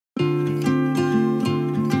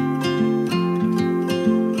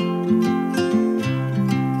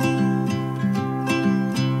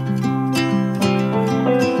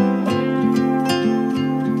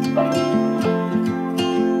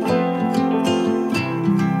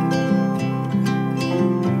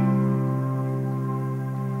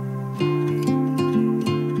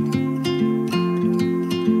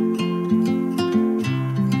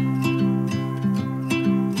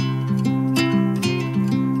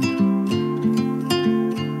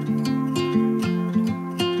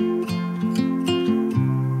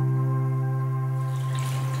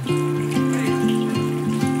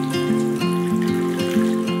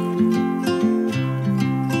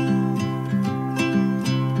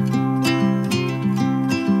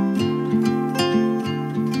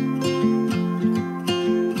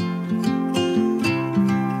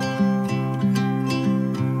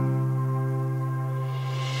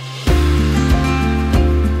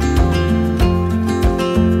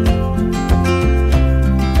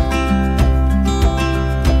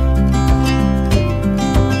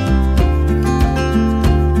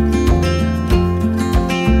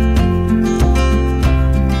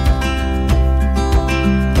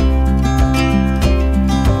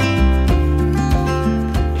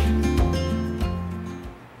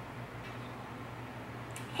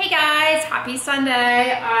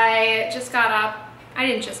Sunday. I just got up. I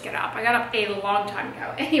didn't just get up. I got up a long time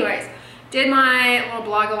ago. Anyways, did my little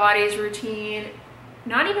Blogilates routine,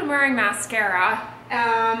 not even wearing mascara.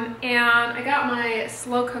 And I got my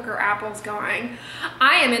slow cooker apples going.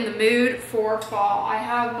 I am in the mood for fall. I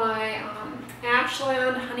have my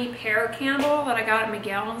Ashland honey pear candle that I got at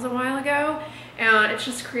Miguel's a while ago, and it's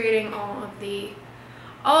just creating all of the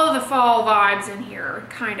fall vibes in here,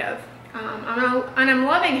 kind of. And I'm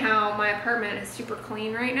loving how my apartment is super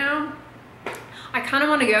clean right now. I kind of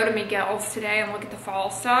want to go to Miguel's today and look at the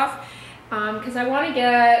fall stuff because I want to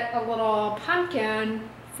get a little pumpkin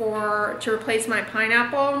to replace my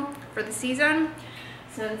pineapple for the season,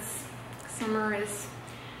 since summer is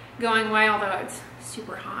going away, although it's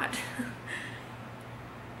super hot.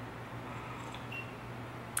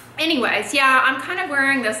 Anyways, yeah, I'm kind of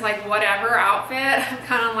wearing this like whatever outfit. I'm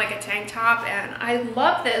kind of like a tank top, and I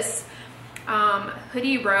love this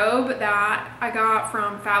hoodie robe that I got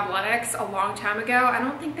from Fabletics a long time ago. I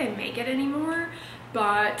don't think they make it anymore,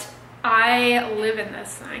 but I live in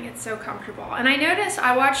this thing. It's so comfortable. And I noticed,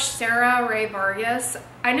 I watched Sarah Ray Vargas.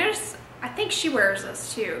 I think she wears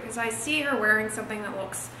this too, because I see her wearing something that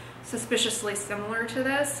looks suspiciously similar to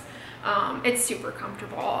this. It's super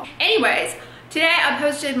comfortable. Anyways, today I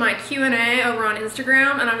posted my Q&A over on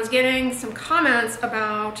Instagram, and I was getting some comments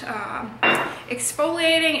about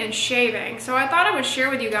exfoliating and shaving. So I thought I would share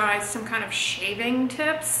with you guys some kind of shaving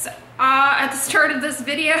tips at the start of this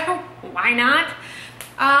video. Why not?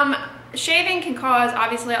 Shaving can cause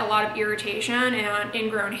obviously a lot of irritation and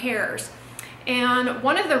ingrown hairs. And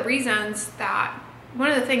one of the things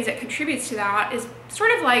that contributes to that is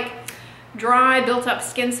sort of like dry, built up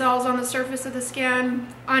skin cells on the surface of the skin,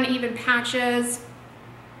 uneven patches,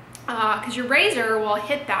 because your razor will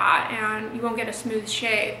hit that and you won't get a smooth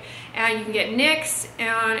shave. And you can get nicks,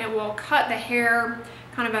 and it will cut the hair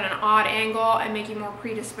kind of at an odd angle and make you more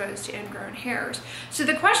predisposed to ingrown hairs. So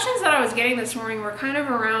the questions that I was getting this morning were kind of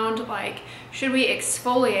around like, should we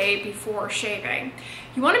exfoliate before shaving?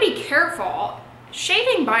 You want to be careful.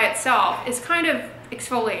 Shaving by itself is kind of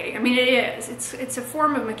exfoliating. I mean, it is. It's a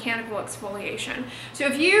form of mechanical exfoliation. So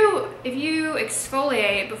if you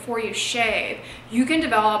exfoliate before you shave, you can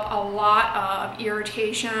develop a lot of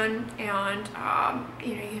irritation, and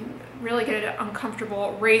you can really get an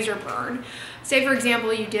uncomfortable razor burn. Say for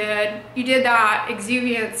example, you did that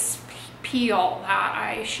exuviance peel that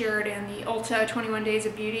I shared in the Ulta 21 Days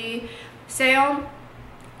of Beauty sale.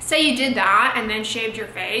 Say you did that and then shaved your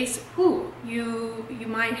face, whew, you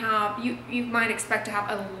might expect to have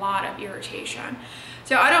a lot of irritation.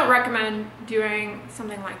 So I don't recommend doing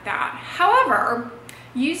something like that. However,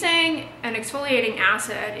 using an exfoliating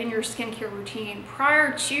acid in your skincare routine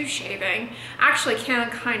prior to shaving actually can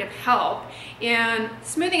kind of help in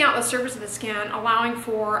smoothing out the surface of the skin, allowing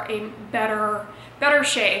for a better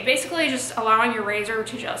shave. Basically just allowing your razor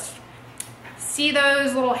to just see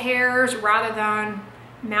those little hairs rather than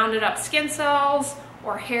mounded up skin cells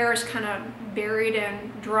or hairs kind of buried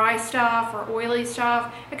in dry stuff or oily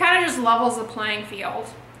stuff. It kind of just levels the playing field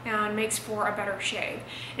and makes for a better shave.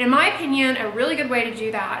 And in my opinion, a really good way to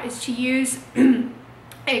do that is to use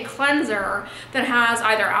a cleanser that has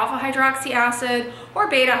either alpha hydroxy acid or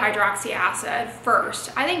beta hydroxy acid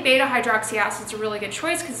first. I think beta hydroxy acid is a really good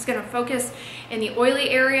choice because it's going to focus in the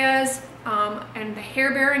oily areas and the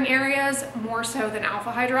hair bearing areas more so than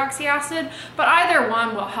alpha hydroxy acid, but either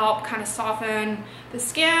one will help kind of soften the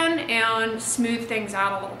skin and smooth things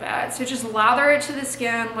out a little bit. So just lather it to the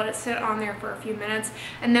skin, let it sit on there for a few minutes,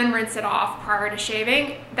 and then rinse it off prior to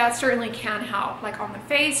shaving. That certainly can help, like on the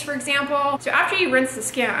face, for example. So after you rinse the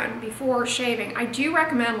skin before shaving, I do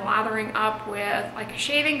recommend lathering up with like a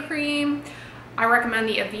shaving cream. I recommend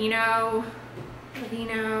the Aveeno,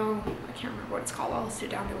 I can't remember what it's called, I'll list it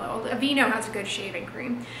down below. Aveeno has a good shaving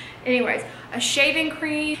cream. Anyways, a shaving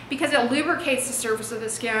cream, because it lubricates the surface of the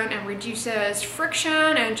skin and reduces friction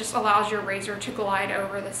and just allows your razor to glide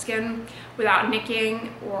over the skin without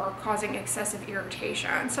nicking or causing excessive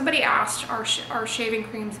irritation. Somebody asked, are shaving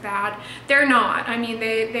creams bad? They're not. I mean,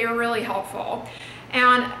 they are really helpful.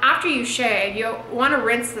 And after you shave, you want to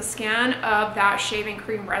rinse the skin of that shaving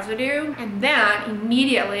cream residue and then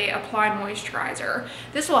immediately apply moisturizer.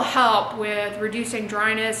 This will help with reducing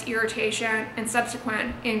dryness, irritation, and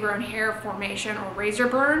subsequent ingrown hair formation or razor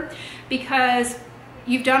burn, because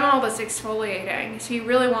you've done all this exfoliating. So you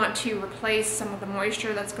really want to replace some of the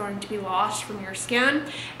moisture that's going to be lost from your skin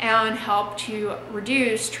and help to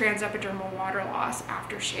reduce transepidermal water loss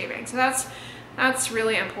after shaving. So that's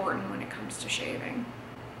really important when it comes to shaving.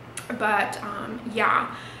 But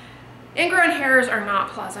yeah, ingrown hairs are not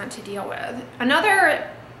pleasant to deal with. Another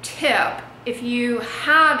tip if you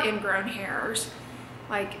have ingrown hairs,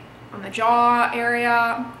 like on the jaw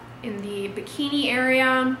area, in the bikini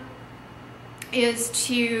area, is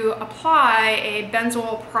to apply a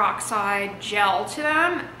benzoyl peroxide gel to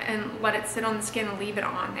them and let it sit on the skin and leave it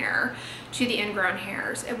on there to the ingrown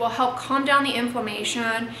hairs. It will help calm down the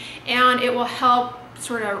inflammation, and it will help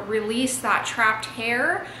sort of release that trapped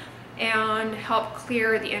hair and help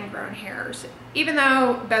clear the ingrown hairs. Even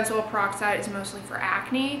though benzoyl peroxide is mostly for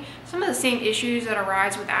acne, some of the same issues that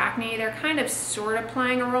arise with acne, they're kind of sort of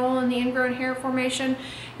playing a role in the ingrown hair formation.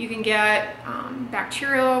 You can get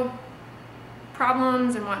bacterial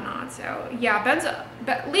problems and whatnot. So yeah,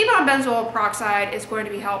 leave-on benzoyl peroxide is going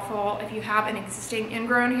to be helpful if you have an existing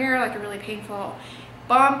ingrown hair, like a really painful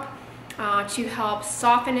bump, to help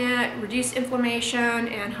soften it, reduce inflammation,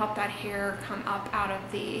 and help that hair come up out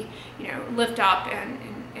of the, lift up and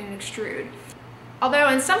extrude. Although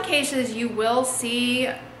in some cases you will see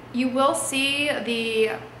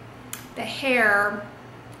the hair,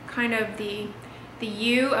 kind of the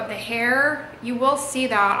U of the hair, you will see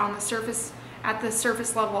that on the surface, at the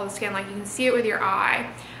surface level of the skin. Like you can see it with your eye,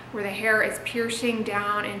 where the hair is piercing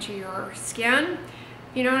down into your skin.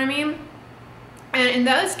 You know what I mean? And in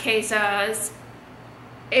those cases,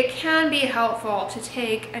 it can be helpful to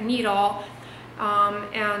take a needle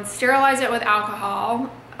and sterilize it with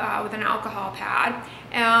alcohol, with an alcohol pad,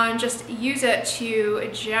 and just use it to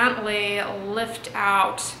gently lift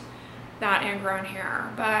out that ingrown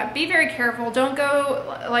hair. But be very careful. Don't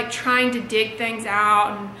go like trying to dig things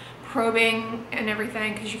out and probing and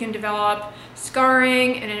everything, because you can develop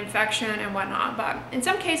scarring and an infection and whatnot. But in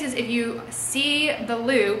some cases, if you see the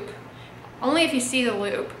loop, only if you see the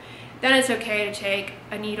loop, then it's okay to take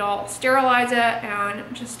a needle, sterilize it,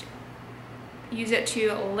 and just use it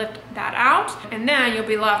to lift that out. And then you'll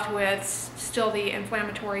be left with still the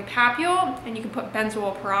inflammatory papule, and you can put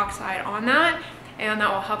benzoyl peroxide on that, and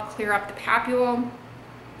that will help clear up the papule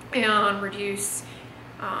and reduce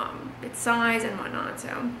its size and whatnot.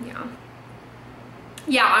 So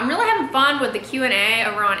yeah, I'm really having fun with the Q&A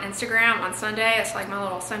over on Instagram on Sunday. It's like my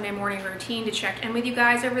little Sunday morning routine to check in with you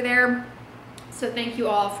guys over there. So thank you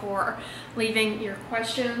all for leaving your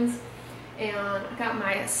questions. And I got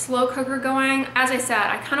my slow cooker going. As I said,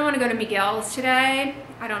 I kind of want to go to Miguel's today.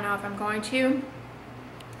 I don't know if I'm going to.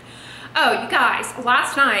 Oh, you guys,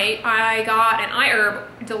 last night I got an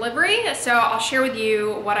iHerb delivery, so I'll share with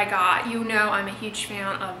you what I got. You know I'm a huge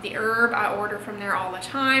fan of the herb. I order from there all the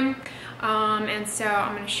time. And so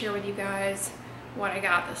I'm going to share with you guys what I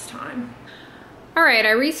got this time. All right,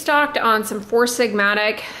 I restocked on some Four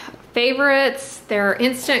Sigmatic favorites. They're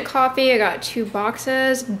instant coffee. I got 2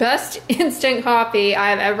 boxes. Best instant coffee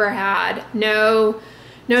I've ever had. No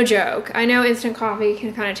joke. I know instant coffee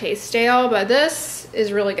can kind of taste stale, but this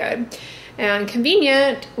is really good and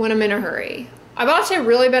convenient when I'm in a hurry. I've also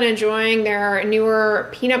really been enjoying their newer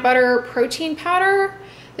peanut butter protein powder.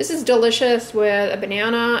 This is delicious with a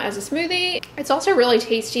banana as a smoothie. It's also really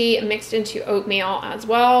tasty mixed into oatmeal as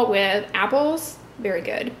well with apples. Very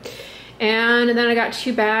good. And then I got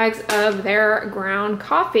 2 bags of their ground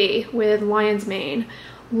coffee with lion's mane.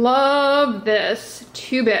 Love this,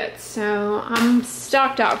 2 bits, so I'm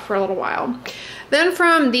stocked up for a little while. Then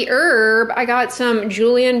from the herb, I got some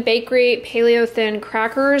Julian Bakery Paleo Thin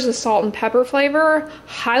crackers, the salt and pepper flavor.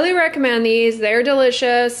 Highly recommend these, they're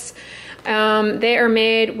delicious. They are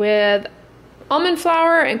made with almond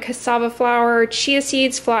flour and cassava flour, chia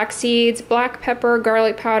seeds, flax seeds, black pepper,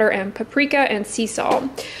 garlic powder, and paprika and sea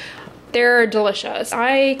salt. They're delicious.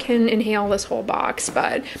 I can inhale this whole box,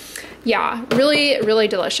 but yeah, really, really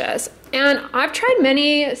delicious. And I've tried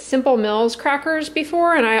many Simple Mills crackers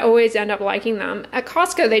before, and I always end up liking them. At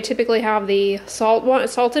Costco, they typically have the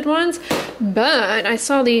salted ones, but I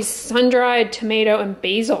saw these sun-dried tomato and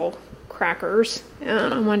basil crackers,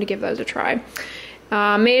 and I wanted to give those a try.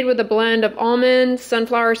 Made with a blend of almonds,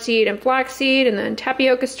 sunflower seed, and flaxseed, and then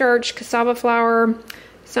tapioca starch, cassava flour,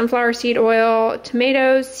 sunflower seed oil,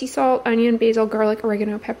 tomatoes, sea salt, onion, basil, garlic,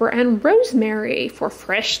 oregano, pepper, and rosemary for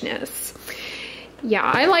freshness. Yeah,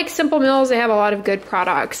 I like Simple Mills. They have a lot of good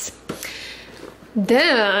products.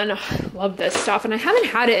 Then, love this stuff, and I haven't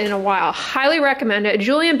had it in a while. Highly recommend it.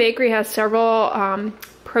 Julian Bakery has several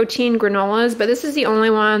protein granolas, but this is the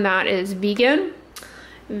only one that is vegan.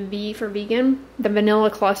 V for vegan. The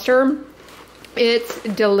vanilla cluster. It's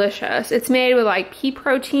delicious. It's made with like pea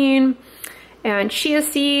protein and chia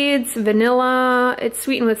seeds, vanilla. It's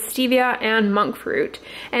sweetened with stevia and monk fruit.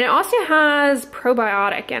 And it also has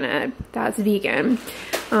probiotic in it that's vegan.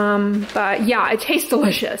 But yeah, it tastes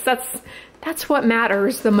delicious. That's what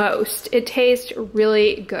matters the most. It tastes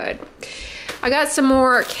really good. I got some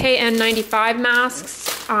more KN95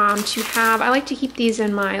 masks to have. I like to keep these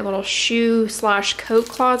in my little shoe / coat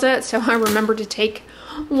closet, so I remember to take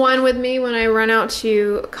one with me when I run out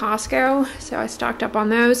to Costco. So I stocked up on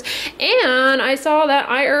those. And I saw that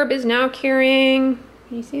iHerb is now carrying,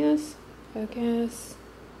 can you see this? Focus.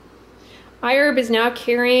 iHerb is now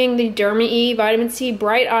carrying the Derma E Vitamin C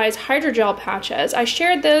Bright Eyes Hydrogel patches. I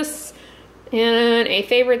shared this in a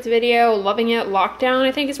favorites video, Loving It Lockdown,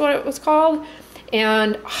 I think is what it was called.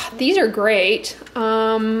 And these are great.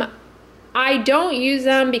 I don't use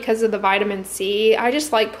them because of the vitamin C. I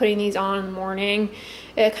just like putting these on in the morning.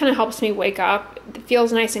 It kind of helps me wake up. It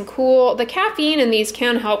feels nice and cool. The caffeine in these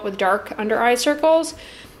can help with dark under eye circles.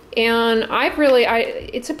 And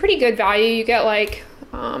it's a pretty good value. You get like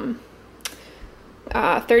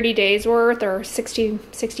 30 days worth or 60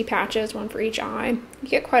 patches, one for each eye. You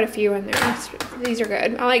get quite a few in there. These are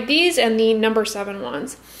good. I like these and the number 7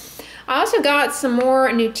 ones. I also got some more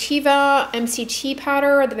Nutiva MCT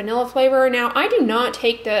powder, the vanilla flavor. Now, I do not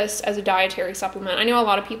take this as a dietary supplement. I know a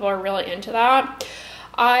lot of people are really into that.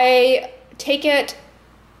 I take it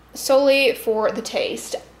solely for the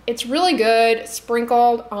taste. It's really good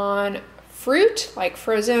sprinkled on fruit, like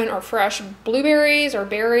frozen or fresh blueberries or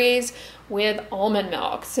berries with almond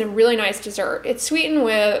milk. It's a really nice dessert. It's sweetened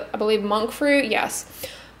with, I believe, monk fruit. Yes.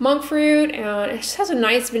 Monk fruit, and it just has a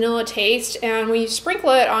nice vanilla taste. And when you sprinkle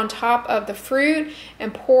it on top of the fruit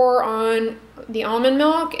and pour on the almond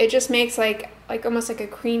milk, it just makes like almost like a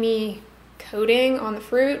creamy coating on the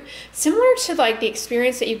fruit, similar to like the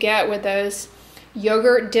experience that you get with those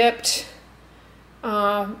yogurt dipped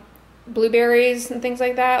blueberries and things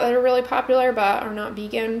like that are really popular but are not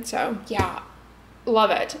vegan. So yeah, love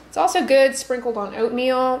it. It's also good sprinkled on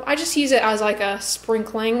oatmeal. I just use it as like a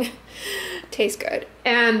sprinkling. Tastes good.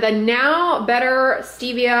 And the Now Better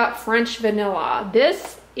Stevia French Vanilla.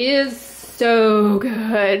 This is so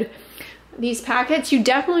good. These packets, you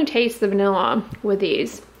definitely taste the vanilla with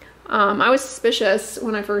these. I was suspicious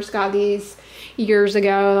when I first got these years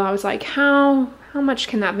ago. I was like, how much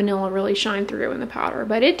can that vanilla really shine through in the powder?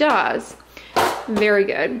 But it does. Very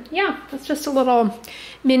good. Yeah, that's just a little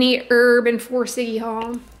mini herb and 4-ciggy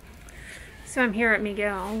haul. So I'm here at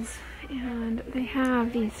Miguel's, and they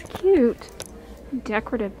have these cute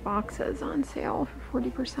decorative boxes on sale for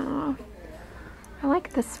 40% off. I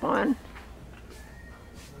like this one.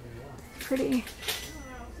 Pretty.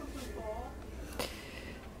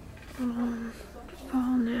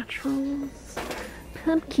 Fall naturals.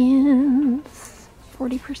 Pumpkins.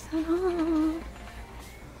 40% off.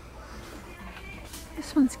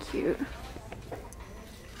 This one's cute.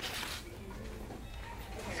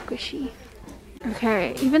 Squishy.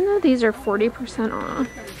 Okay, even though these are 40% off,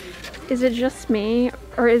 is it just me,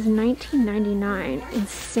 or is $19.99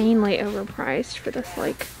 insanely overpriced for this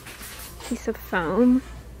like piece of foam?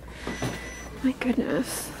 My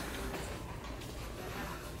goodness.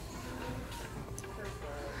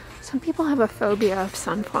 Some people have a phobia of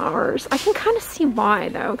sunflowers. I can kind of see why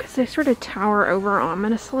though, because they sort of tower over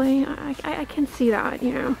ominously. I can see that,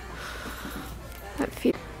 you know. That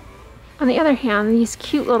fear. On the other hand, these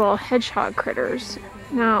cute little hedgehog critters.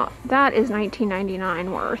 Now, that is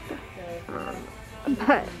 $19.99 worth.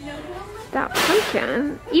 But that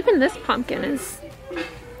pumpkin, even this pumpkin is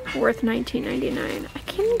worth $19.99. I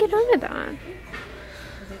can't get over that.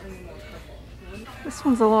 This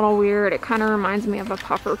one's a little weird. It kind of reminds me of a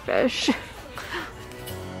puffer fish.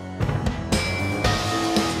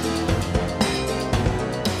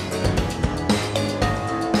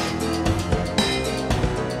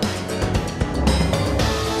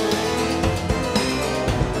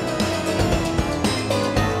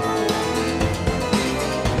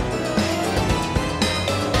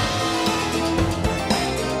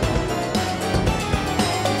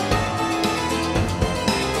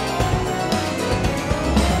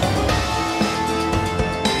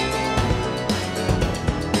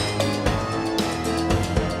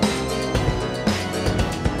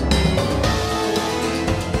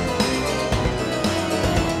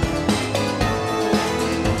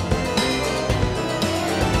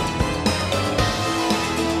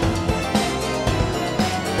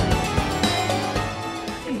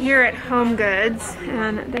 Here at Homegoods,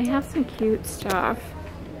 and they have some cute stuff.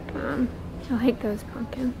 I like those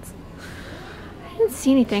pumpkins. I didn't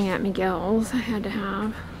see anything at Miguel's I had to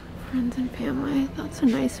have. Friends and family. That's a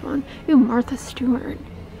nice one. Ooh, Martha Stewart.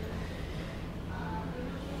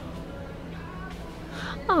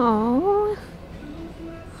 Oh.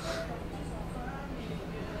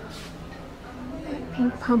 That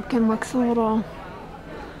pink pumpkin looks a little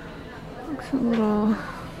a little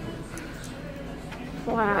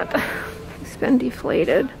flat. It's been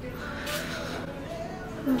deflated.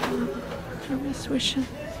 I'm just wishing.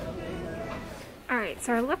 Alright,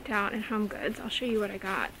 so I looked out in Homegoods. I'll show you what I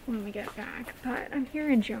got when we get back. But I'm here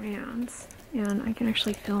in Joanne's, and I can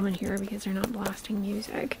actually film in here because they're not blasting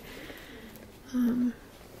music.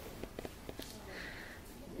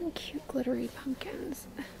 Cute glittery pumpkins.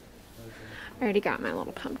 I already got my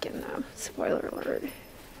little pumpkin though. Spoiler alert.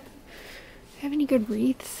 Have any good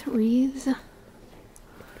wreaths? Smells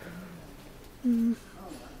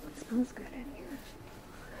good in here.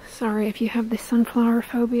 Sorry if you have the sunflower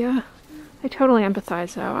phobia. I totally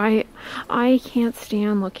empathize though. I can't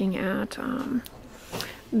stand looking at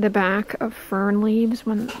the back of fern leaves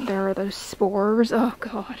when there are those spores. Oh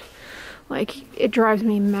god. Like, it drives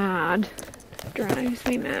me mad. Drives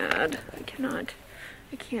me mad.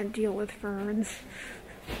 I can't deal with ferns.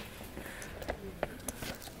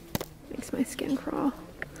 Makes my skin crawl.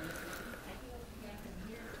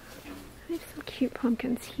 I have some cute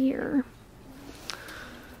pumpkins here.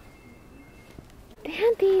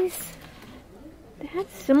 They had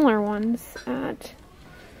similar ones at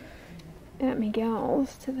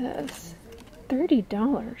Miguel's to this.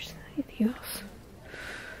 $30. Yes.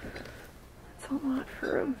 That's a lot for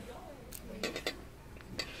them.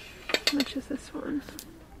 How much is this one?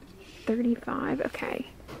 $35. Okay.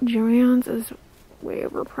 Joanne's is way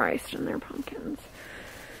overpriced in their pumpkins.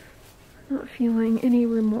 Not feeling any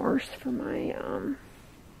remorse for my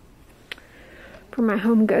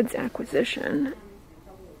Homegoods acquisition.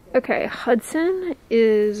 Okay, Hudson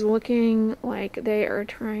is looking like they are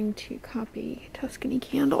trying to copy Tuscany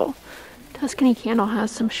Candle. Tuscany Candle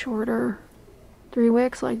has some shorter 3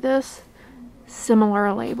 wicks like this.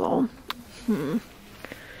 Similar label. There's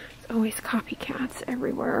always copycats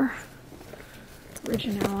everywhere.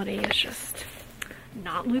 Originality is just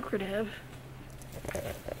not lucrative.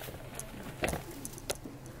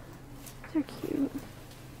 They're cute.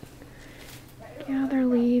 Gather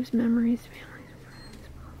leaves, memories, families, friends,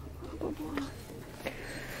 blah, blah,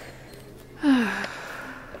 blah.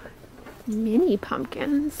 Mini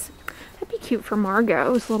pumpkins. That'd be cute for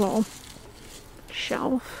Margot's little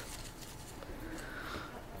shelf.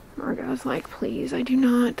 Margot's like, please, I'm a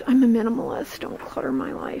minimalist. Don't clutter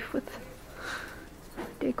my life with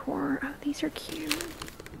decor. Oh, these are cute.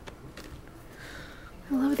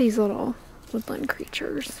 I love these little woodland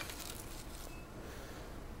creatures.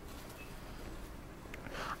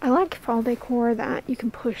 I like fall decor that you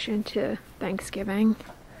can push into Thanksgiving.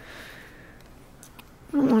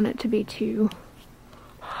 I don't want it to be too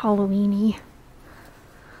Halloween-y.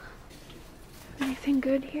 Anything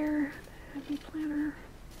good here? Happy planner.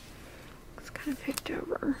 It's kind of picked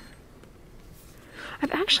over.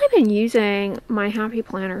 I've actually been using my Happy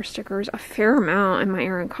Planner stickers a fair amount in my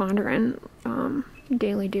Erin Condren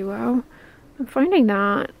Daily Duo. I'm finding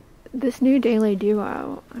that this new Daily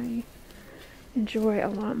Duo I enjoy a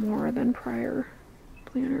lot more than prior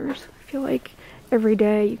planners. I feel like every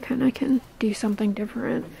day you kind of can do something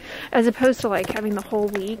different, as opposed to like having the whole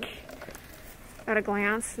week at a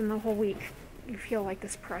glance, and the whole week you feel like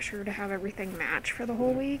this pressure to have everything match for the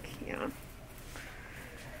whole week. Yeah.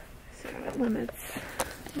 So it limits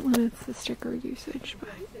the sticker usage, but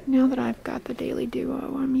now that I've got the Daily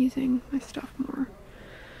Duo, I'm using my stuff more.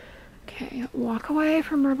 Okay, walk away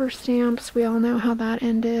from rubber stamps. We all know how that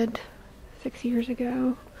ended 6 years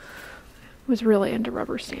ago. I was really into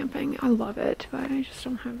rubber stamping. I love it, but I just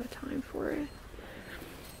don't have the time for it.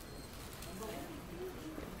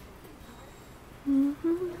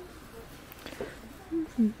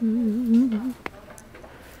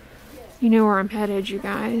 You know where I'm headed, you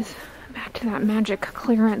guys. Back to that magic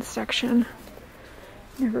clearance section.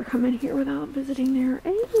 Never come in here without visiting there.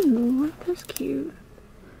 Ooh, that's cute.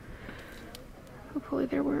 Hopefully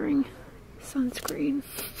they're wearing sunscreen.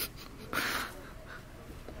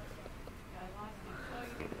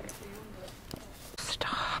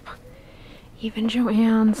 Stop. Even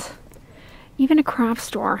Joanne's, even a craft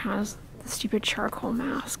store has the stupid charcoal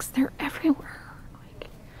masks. They're everywhere. Like,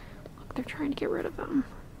 look, they're trying to get rid of them.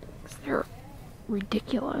 'Cause they're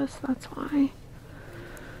ridiculous, that's why.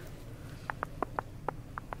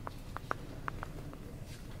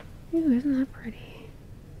 Ooh, isn't that pretty?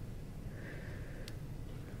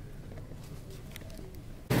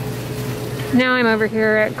 Now I'm over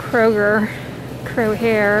here at Kroger, Crow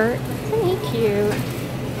Hair. Isn't he cute?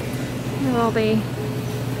 With all the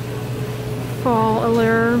fall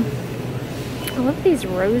allure. I love these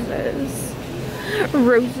roses.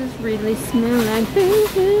 Roses really smell like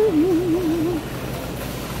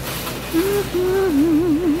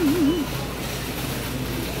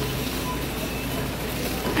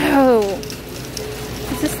Oh,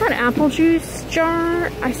 Is this that apple juice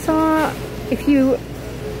jar? I saw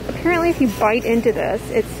apparently if you bite into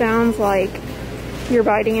this, it sounds like you're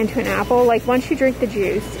biting into an apple. Like once you drink the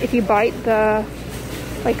juice, if you bite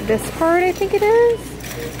like this part, I think it is,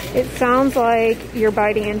 it sounds like you're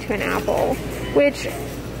biting into an apple, which,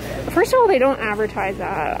 first of all, they don't advertise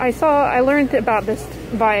that. I learned about this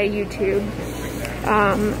via YouTube.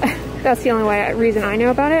 That's the only reason I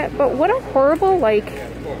know about it. But what a horrible, like,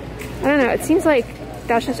 I don't know, it seems like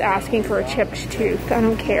that's just asking for a chipped tooth. I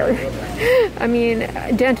don't care. I mean,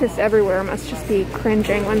 dentists everywhere must just be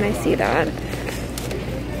cringing when they see that.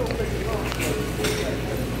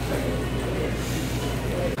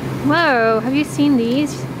 Whoa, have you seen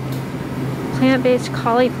these? Plant-based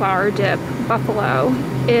cauliflower dip, buffalo.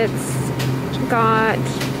 It's got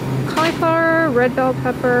cauliflower, red bell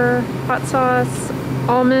pepper, hot sauce,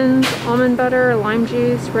 almonds, almond butter, lime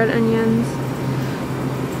juice, red onions.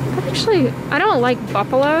 Actually, I don't like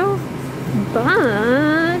buffalo,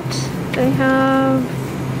 but they have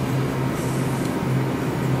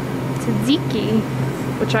tzatziki,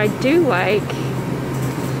 which I do like.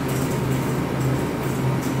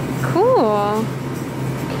 Cool.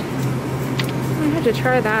 I have to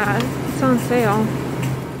try that. It's on sale.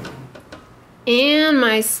 And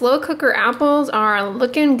my slow cooker apples are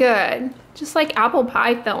looking good. Just like apple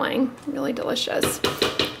pie filling. Really delicious.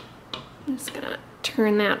 I'm just gonna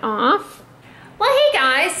turn that off. Well, hey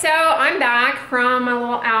guys, so I'm back from my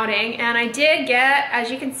little outing and I did get,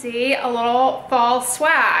 as you can see, a little fall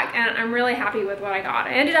swag and I'm really happy with what I got.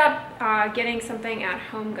 I ended up getting something at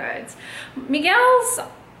Homegoods. Miguel's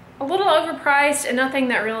a little overpriced and nothing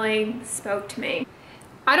that really spoke to me.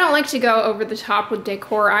 I don't like to go over the top with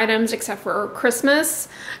decor items except for Christmas,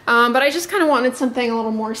 but I just kind of wanted something a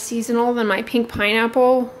little more seasonal than my pink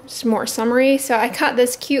pineapple, just more summery, so I got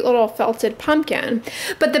this cute little felted pumpkin.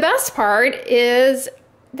 But the best part is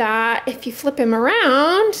that if you flip him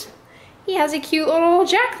around, he has a cute little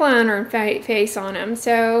jack-o'-lantern face on him,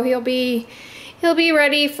 so he'll be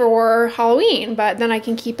ready for Halloween, but then I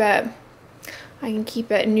can keep it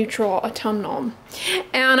neutral autumnal.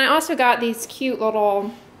 And I also got these cute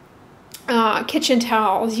little kitchen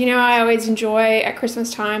towels. You know, I always enjoy at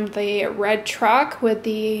Christmas time the red truck with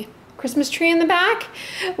the Christmas tree in the back.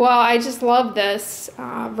 Well, I just love this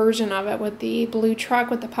version of it with the blue truck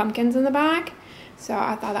with the pumpkins in the back. So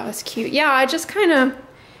I thought that was cute. Yeah, it just kind of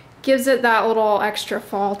gives it that little extra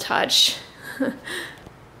fall touch.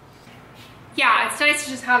 Yeah, it's nice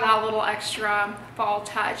to just have that little extra fall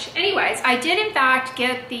touch. Anyways, I did in fact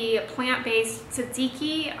get the plant-based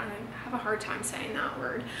tzatziki, I have a hard time saying that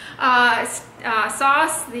word,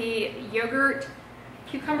 sauce, the yogurt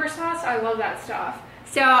cucumber sauce. I love that stuff.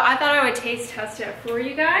 So I thought I would taste test it for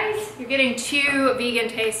you guys. You're getting 2 vegan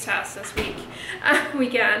taste tests this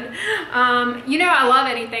weekend. You know I love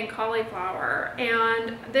anything cauliflower,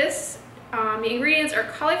 and this, the ingredients are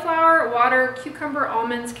cauliflower, water, cucumber,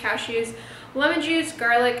 almonds, cashews, lemon juice,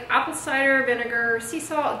 garlic, apple cider vinegar, sea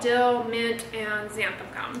salt, dill, mint, and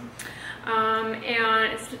xanthan gum.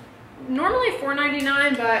 And it's normally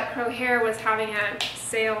 $4.99, but O'Hare was having a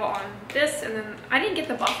sale on this, and then I didn't get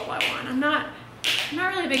the buffalo one. I'm not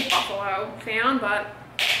really a big buffalo fan, but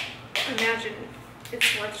I imagine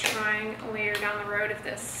it's worth trying later down the road if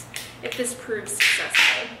this proves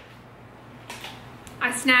successful.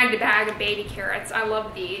 I snagged a bag of baby carrots. I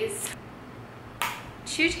love these.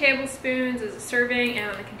 2 tablespoons is a serving,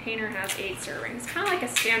 and the container has 8 servings. Kind of like a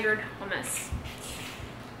standard hummus.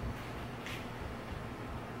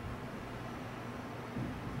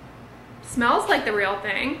 Smells like the real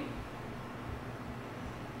thing.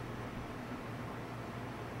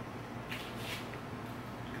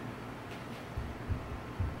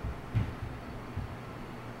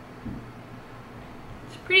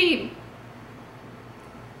 It's pretty...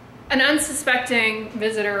 An unsuspecting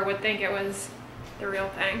visitor would think it was the real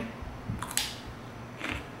thing.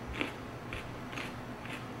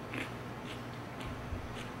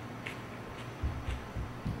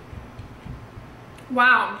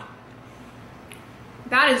 Wow,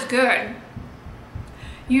 that is good.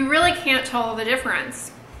 You really can't tell the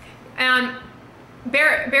difference. And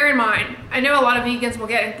bear in mind, I know a lot of vegans will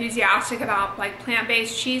get enthusiastic about like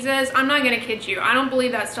plant-based cheeses. I'm not gonna kid you. I don't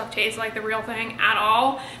believe that stuff tastes like the real thing at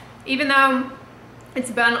all. Even though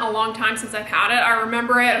it's been a long time since I've had it, I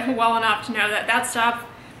remember it well enough to know that that stuff,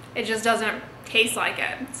 it just doesn't taste like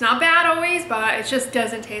it. It's not bad always, but it just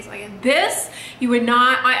doesn't taste like it. This, you would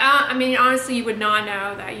not, I mean, honestly, you would not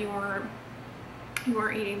know that you weren't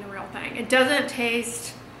eating the real thing. It doesn't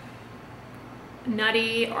taste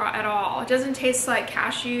nutty or at all. It doesn't taste like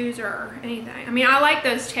cashews or anything. I mean, I like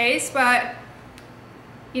those tastes, but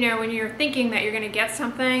you know, when you're thinking that you're gonna get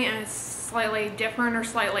something and it's slightly different or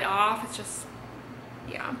slightly off, it's just,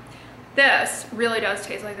 yeah. This really does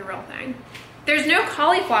taste like the real thing. There's no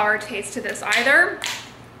cauliflower taste to this either.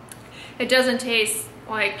 It doesn't taste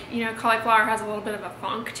like, you know, cauliflower has a little bit of a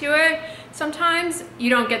funk to it. Sometimes you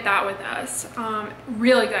don't get that with this.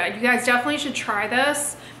 Really good. You guys definitely should try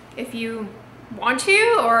this if you want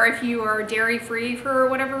to, or if you are dairy free for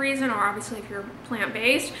whatever reason, or obviously if you're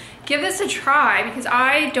plant-based. Give this a try, because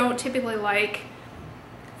I don't typically like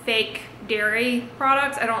fake dairy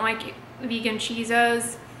products. I don't like vegan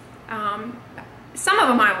cheeses. Some of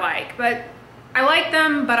them I like, but I like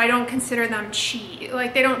them, but I don't consider them cheese.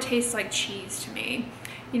 Like, they don't taste like cheese to me.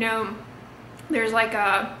 You know, there's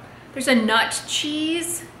a nut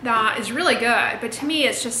cheese that is really good, but to me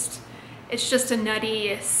it's just a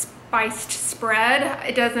nutty spiced spread.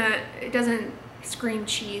 It doesn't scream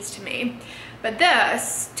cheese to me. But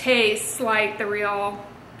this tastes like the real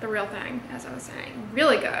thing, as I was saying.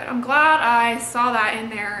 Really good. I'm glad I saw that in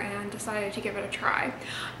there and decided to give it a try.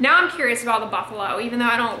 Now I'm curious about the buffalo. Even though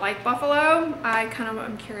I don't like buffalo, I kind of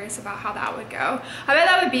am curious about how that would go. I bet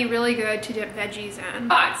that would be really good to dip veggies in.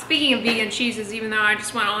 But speaking of vegan cheeses, even though I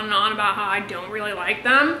just went on and on about how I don't really like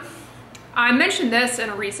them, I mentioned this in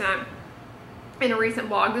a recent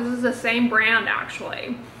blog. This is the same brand,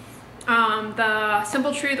 actually. The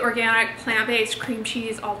Simple Truth Organic Plant-Based Cream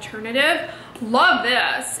Cheese Alternative. Love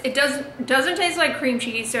this. It doesn't taste like cream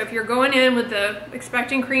cheese, so if you're going in with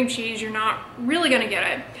expecting cream cheese, you're not really gonna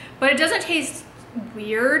get it. But it doesn't taste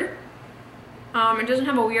weird. It doesn't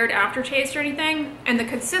have a weird aftertaste or anything, and the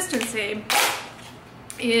consistency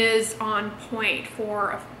is on point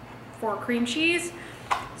for cream cheese.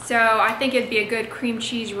 So I think it'd be a good cream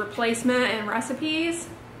cheese replacement in recipes.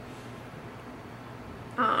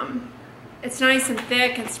 It's nice and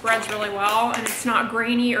thick and spreads really well, and it's not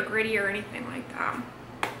grainy or gritty or anything like that.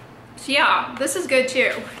 So yeah, this is good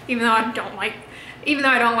too. Even though I don't like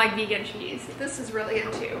vegan cheese, this is really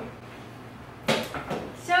good too.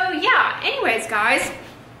 So yeah, anyways guys,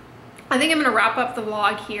 I think I'm gonna wrap up the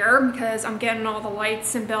vlog here because I'm getting all the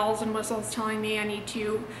lights and bells and whistles telling me I need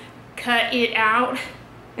to cut it out.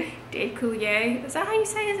 Dave Coulier, is that how you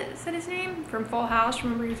say his name? From Full House,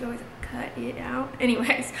 remember he was always cut it out.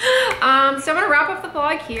 Anyways, so I'm gonna wrap up the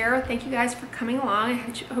vlog here. Thank you guys for coming along.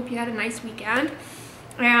 I hope you had a nice weekend.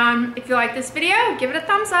 And if you like this video, give it a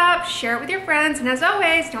thumbs up, share it with your friends, and as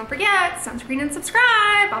always, don't forget, sunscreen and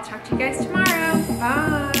subscribe. I'll talk to you guys tomorrow.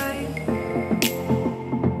 Bye.